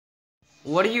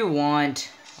What do you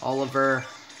want, Oliver?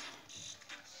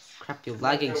 Crap, you're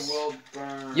lagging.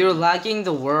 You're lagging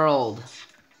the world.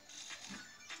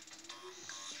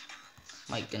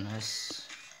 My goodness.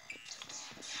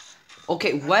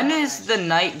 Okay, when is the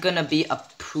night gonna be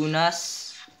upon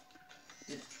us?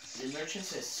 The merchant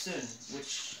says soon,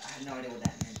 which I have no idea what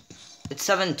that meant. It's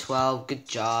 7:12. Good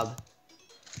job.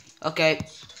 Okay,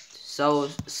 so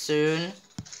soon.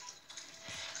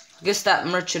 I guess that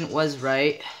merchant was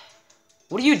right.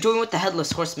 What are you doing with the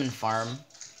Headless Horseman farm?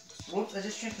 Whoops, I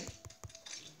just checked it.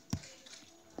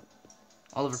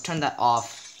 Oliver, turn that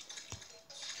off.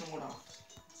 Turn what off?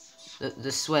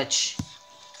 The switch.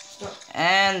 Stop.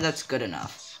 And that's good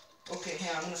enough. Okay, hey,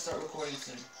 I'm gonna start recording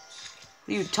soon.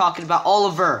 What are you talking about,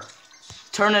 Oliver?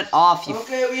 Turn it off, you.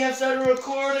 Okay, we have started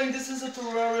recording. This is a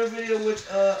Terraria video, which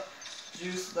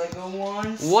Juice Lego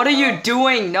wants. What are you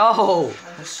doing? No.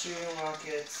 I'm just shooting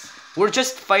rockets. We're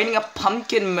just fighting a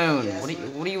pumpkin moon. Yes,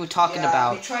 what are you talking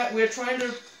about? We're trying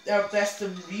our best to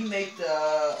remake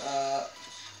the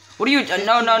What are you?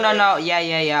 No.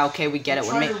 Yeah. Okay, we get it. We're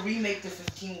trying to remake the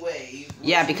 15 wave.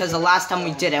 Yeah, because the last time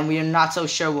we did, and we're not so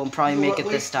sure we'll probably make it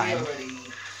this time.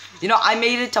 You know, I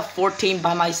made it to 14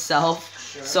 by myself.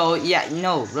 Sure. So yeah,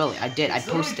 no, really, I did. It's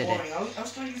I posted it. I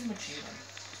was trying to use my chain gun.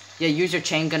 Yeah, use your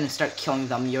chain gun and start killing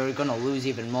them. You're gonna lose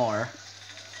even more.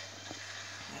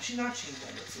 Actually, not chain gun.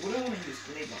 What do I want to use?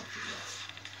 Grenade launcher.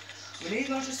 Yes. Grenade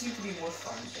launcher seems to be more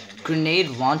fun than. Grenade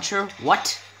launcher?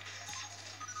 What?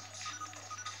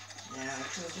 Yeah,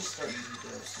 actually, let's just start using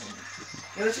those.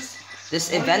 Yeah, let's just.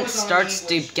 This event starts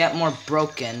to get more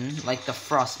broken, like the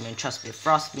Frost Moon. Trust me, the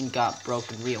Frost Moon got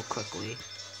broken real quickly.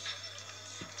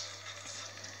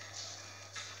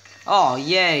 Oh,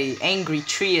 yay, Angry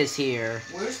Tree is here.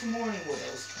 Where's the Morning Wood?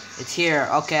 It's here.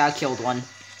 Okay, I killed one.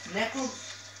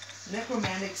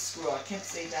 Necromantic Screw. I can't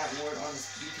say that word on this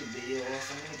YouTube video, or else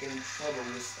I'm gonna get in trouble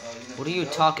with, What are you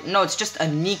talking? No, it's just a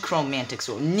necromantic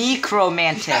sword.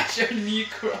 Necromantic. Yeah, sure,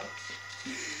 necro.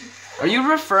 Are you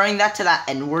referring that to that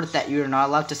N-word that you're not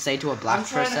allowed to say to a black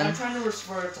person? I'm trying to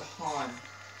refer it to Han.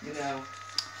 You know.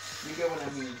 You get what I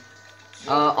mean.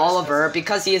 Oliver,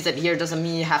 because he isn't here doesn't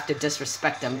mean you have to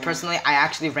disrespect him. Personally, I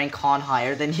actually rank Han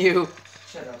higher than you.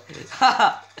 Shut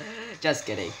up. Just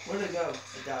kidding. Where'd it go?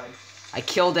 It died. I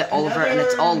killed it, Oliver, and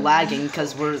it's all lagging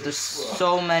because there's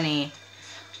so many.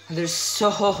 There's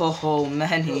so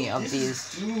many of these.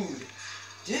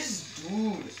 This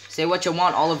dude. Say what you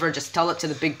want, Oliver. Just tell it to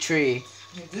the big tree.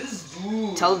 This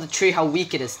dude. Tell the tree how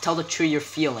weak it is. Tell the tree your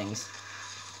feelings.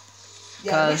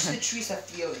 Yeah, I wish the trees have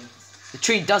feelings. The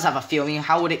tree does have a feeling.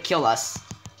 How would it kill us?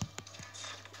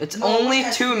 It's only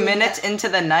 2 minutes into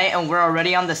the night, and we're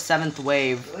already on the 7th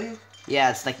wave. Really? Yeah,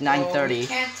 it's like 9:30. We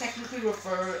can't technically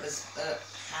refer as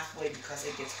halfway because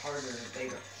it gets harder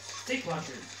later. Steak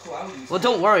launcher. Cool, I would use Well,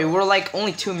 don't worry. We're like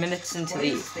only 2 minutes into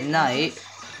the night.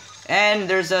 And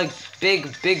there's a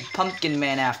big pumpkin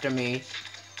man after me.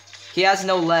 He has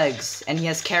no legs, and he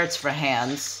has carrots for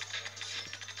hands.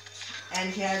 And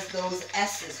he has those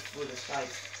S's for the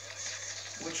spikes.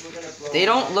 Which we're gonna blow. They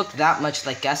don't look that much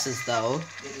like S's, though.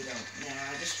 Yeah, they don't. Nah,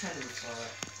 I'm just trying to refer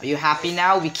it. Are you happy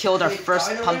now? We killed our first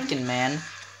pumpkin man.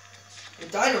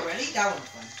 It died already? That was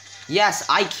fun. Yes,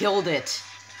 I killed it.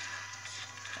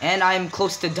 And I'm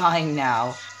close to dying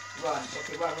now. Run.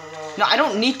 Okay, run. No, I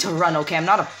don't need to run, okay? I'm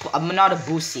not a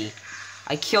boosie.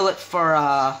 I kill it for,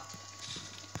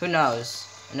 who knows?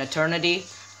 An eternity?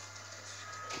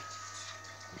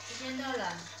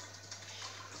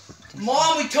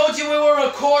 Mom, we told you we were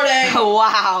recording!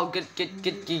 Wow,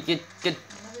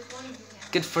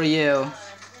 good for you.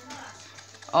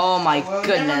 Oh my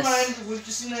goodness. Never mind, we're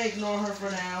just gonna ignore her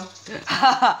for now.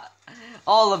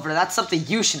 Oliver, that's something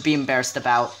you should be embarrassed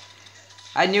about.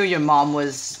 I knew your mom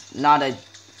was not a...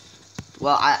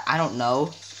 Well, I don't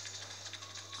know.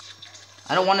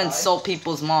 I don't want to insult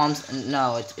people's moms.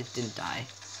 No, it didn't die.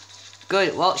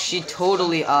 Good, well, she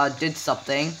totally, did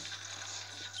something.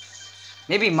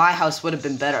 Maybe my house would have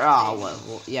been better. Oh,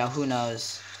 well, yeah, who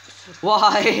knows.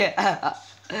 Why?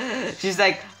 She's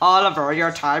like, Oliver,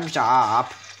 your time's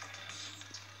up.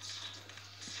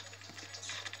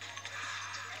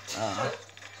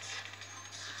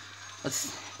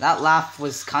 That laugh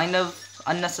was kind of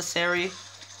unnecessary.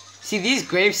 See, these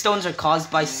gravestones are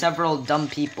caused by several dumb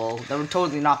people. They were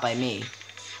totally not by me.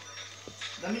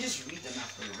 Let me just read them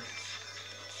afterward.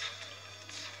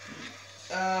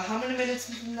 How many minutes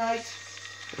into the night?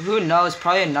 Who knows?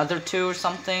 Probably another 2 or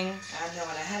something. I know,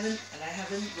 and I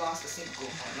haven't lost a single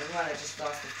one. Never mind, I just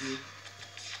lost a few.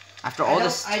 After all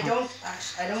this, I don't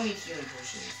need healing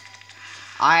potions.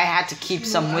 I had to keep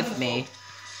some with me.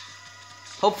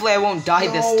 Hopefully, I won't die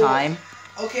this time.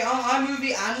 Okay, on my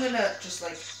movie, I'm gonna just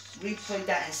like replay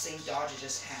that insane dodge I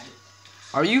just had.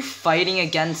 Are you fighting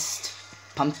against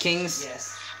pumpkins?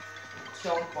 Yes.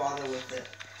 Don't bother with it.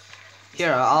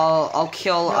 Here, I'll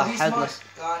kill a headless.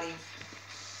 Got him.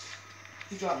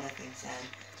 You dropped nothing, Sam.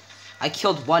 I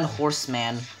killed one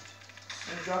horseman.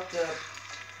 And you dropped the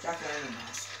jack-o'-lantern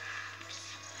mask.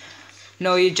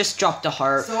 No, you just dropped a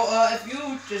heart. So, if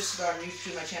you just are new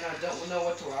to my channel and don't know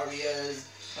what Terraria is,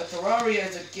 Terraria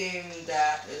is a game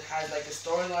that has like a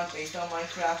storyline based on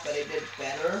Minecraft, but it did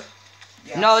better.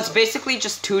 Yeah, no, it's basically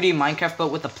just 2D Minecraft, but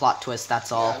with a plot twist,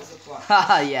 that's all. Yeah, it was a plot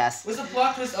Haha, yes. It was a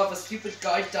plot twist of a stupid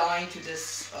guy dying to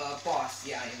this boss,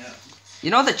 yeah, you know.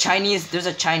 You know there's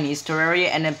a Chinese Terraria,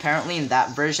 and apparently in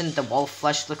that version, the wolf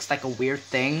flesh looks like a weird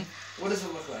thing. What does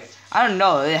it look like? I don't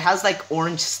know, it has like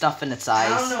orange stuff in its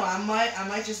eyes. I don't know, I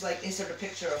might just like insert a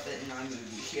picture of it in my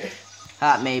movie here.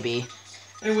 Maybe.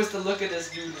 It was the look at this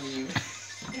dude meme.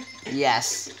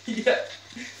 Yes. Yeah,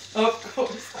 of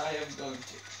course I am going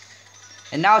to.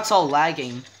 And now it's all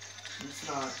lagging. It's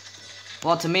not.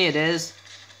 Well, to me it is.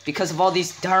 Because of all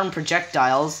these darn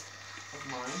projectiles. Of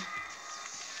mine?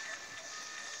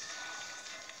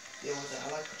 Deal with it,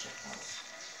 I like projectiles.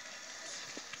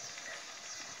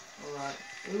 Alright.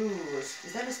 Ooh,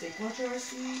 is that a steak launcher I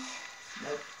see?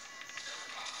 Nope.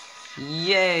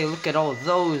 Yay, look at all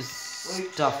those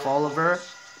stuff, Oliver.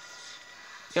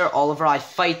 Here, Oliver, I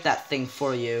fight that thing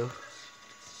for you.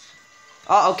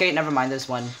 Oh, okay, never mind, there's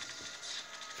one.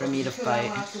 For me to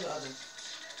fight.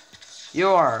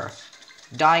 You're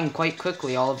dying quite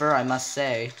quickly, Oliver, I must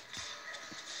say.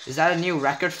 Is that a new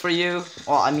record for you?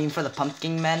 Well, I mean for the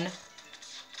pumpkin men.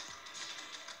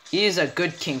 He is a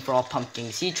good king for all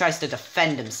pumpkins. He tries to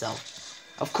defend himself.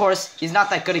 Of course, he's not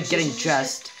that good at getting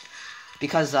dressed.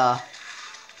 Because,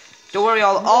 don't worry,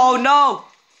 oh, no!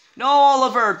 No,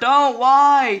 Oliver, don't,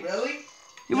 why? Really?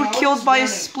 You were killed by a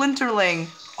splinterling.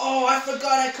 Oh, I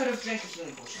forgot I could have drank a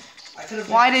healing potion.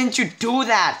 Why didn't you do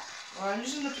that? Alright, I'm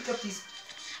just gonna pick up these.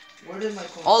 Where did my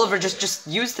coin Oliver, just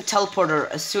use the teleporter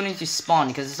as soon as you spawn,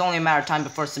 because it's only a matter of time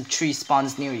before some tree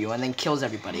spawns near you and then kills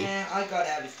everybody. Yeah, I got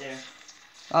out of there.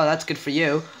 Oh, that's good for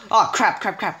you. Oh, crap.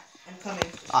 I'm coming.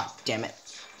 Oh, damn it.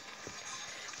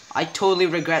 I totally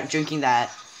regret drinking that,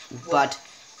 but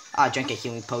I drank a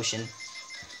healing potion.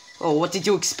 Oh, what did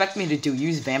you expect me to do?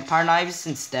 Use vampire knives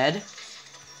instead?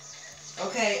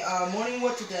 Okay, morning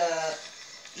wood to the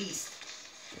east.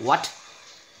 What?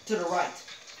 To the right.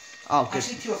 Oh, good.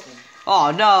 Actually, two of them.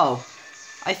 Oh, no.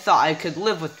 I thought I could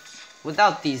live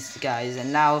without these guys,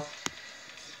 and now...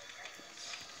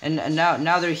 And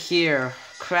now they're here.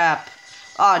 Crap.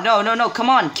 Oh, no, come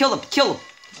on. Kill them. No, they're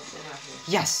not here.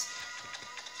 Yes.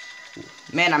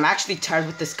 Man, I'm actually tired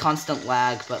with this constant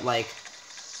lag, but like...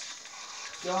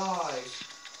 Die.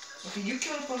 Okay, you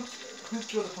kill the pumpkin. Who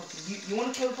killed the pumpkin? You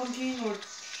want to kill the pumpkin, or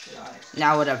should I?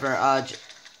 Now, whatever.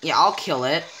 Yeah, I'll kill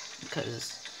it,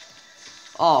 because...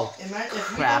 Oh, If we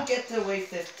crap. don't get to wave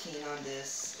 15 on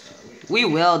this... We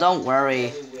will, don't worry.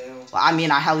 Yeah, we will. Well, I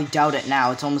mean, I highly doubt it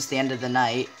now. It's almost the end of the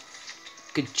night.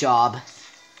 Good job.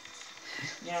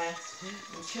 Yeah,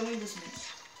 I'm killing this...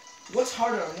 What's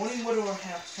harder, Morning Wood or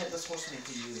Headless Horseman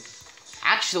to you?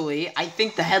 Actually, I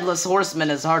think the Headless Horseman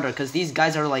is harder, because these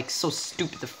guys are, like, so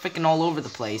stupid. They're freaking all over the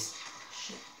place.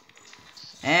 Shit.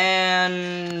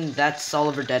 And that's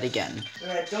Oliver dead again.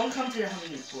 Alright, don't come to the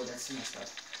hunting pool. That's my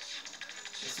stuff.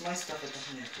 It's my stuff at the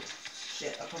hunting pool.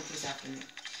 Shit, a pumpkin's after me.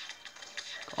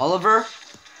 Oliver?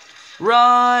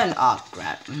 Run! Ah,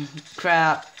 crap.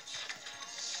 Crap.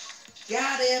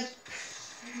 Got him!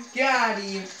 Got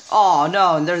him! Oh,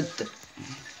 no, and they're...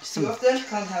 Two of them,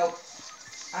 come help.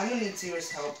 I'm gonna need serious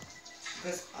help.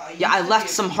 Because, yeah, I left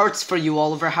some hearts for you,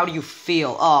 Oliver. How do you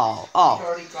feel? Oh. I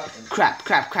already got them. Crap.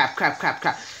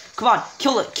 Come on,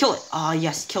 kill it. Ah,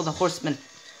 yes, kill the horseman.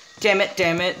 Damn it.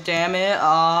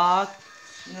 Ah.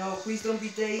 No, please don't be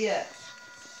dead yet.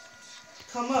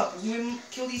 Come up. We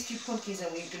kill these two pumpkins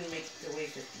and we can make the way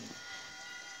 15.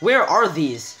 Where are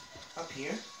these? Up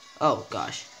here. Oh,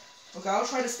 gosh. Okay, I'll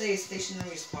try to stay as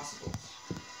stationary as possible.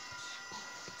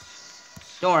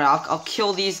 Don't worry, I'll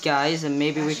kill these guys and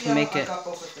maybe we can make it. I got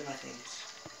both of them, I think.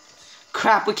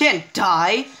 Crap, we can't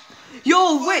die.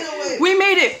 Yo, wait, we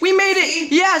made it. See?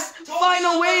 Yes,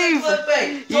 final wave.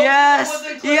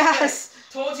 Yes.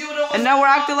 Told you it wasn't And now we're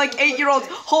acting like 8-year-olds.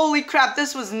 Holy crap,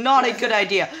 this was not a good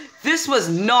idea.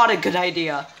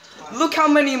 Look how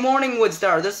many morning woods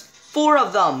there are. There's 4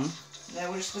 of them. Yeah,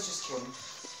 let's just kill them.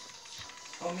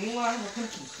 Oh, meanwhile, I have a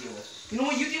pumpkin to deal with. You know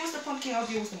what? You deal with the pumpkin, I'll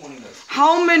deal with the morning woods.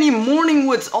 How many morning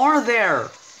woods are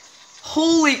there?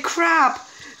 Holy crap!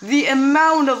 The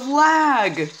amount of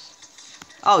lag!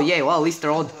 Oh, yay, well, at least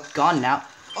they're all gone now.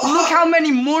 Oh! Look how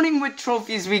many Morning Wood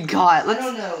trophies we got. I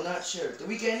don't know, not sure. Did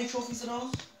we get any trophies at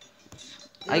all?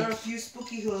 There are a few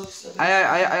spooky hooks.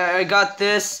 I got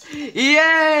this.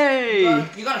 Yay!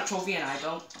 You got a trophy and I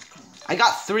don't? Oh, come on. I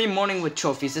got 3 Morning Wood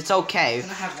trophies. It's okay. Can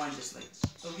I have one just like...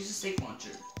 Oh, here's a steak launcher.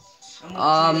 I'm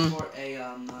gonna trade it for a,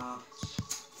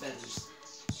 feathers.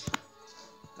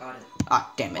 Got it.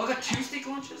 Ah, damn Oh, I it. got 2 steak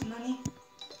launchers, Nani?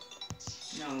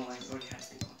 No, I already had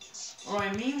steak launchers.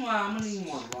 Alright, meanwhile, I'm gonna need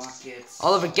more rockets.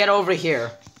 Oliver, get over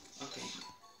here. Okay.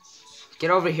 Get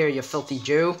over here, you filthy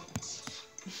Jew.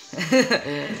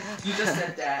 You just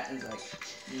said that and like,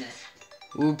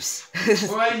 nah. Oops.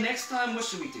 Alright, next time, what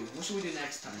should we do? What should we do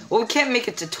next time? Well, we can't make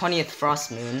it to 20th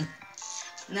Frost Moon.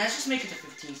 Nah, let's just make it to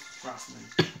 15th Frost Moon.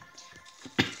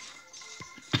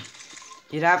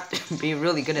 You'd have to be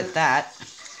really good at that.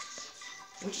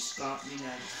 We just got me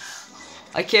that.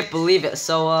 I can't believe it.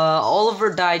 So,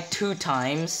 Oliver died 2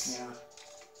 times. Yeah.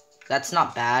 That's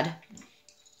not bad.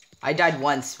 I died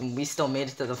once, and we still made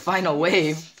it to the final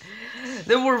wave.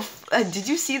 There were... did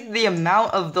you see the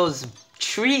amount of those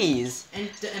trees? And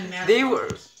the amount They of were...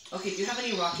 rockets. Okay, do you have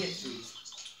any rocket trees?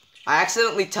 I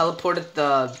accidentally teleported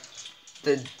the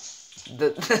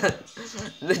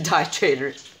the die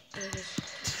trader.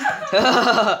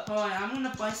 Alright, I'm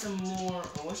gonna buy some more.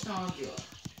 Oh, what's the idea?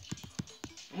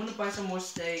 I'm gonna buy some more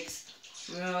steaks.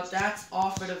 Well, that's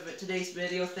all for today's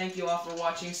video. Thank you all for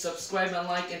watching. Subscribe and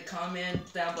like and comment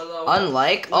down below.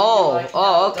 Unlike? What do you like.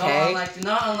 Oh, No, okay. Don't unlike. Do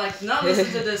not unlike. Do not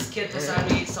listen to this kid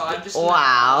beside me. So I'm just. Gonna,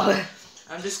 Wow.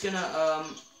 I'm just gonna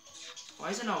Why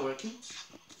is it not working?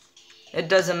 It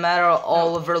doesn't matter,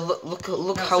 Oliver. Look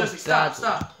No, how seriously, bad.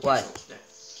 Stop. What?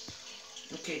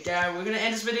 Okay, Dad, we're gonna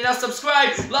end this video now.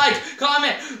 Subscribe, like,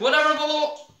 comment, whatever.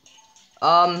 Blah,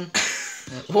 blah.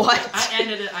 What? I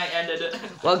ended it.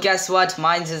 Well, guess what?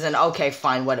 Mine's isn't. Okay,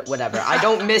 fine, whatever. I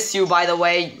don't miss you, by the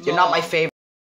way. You're not my favorite.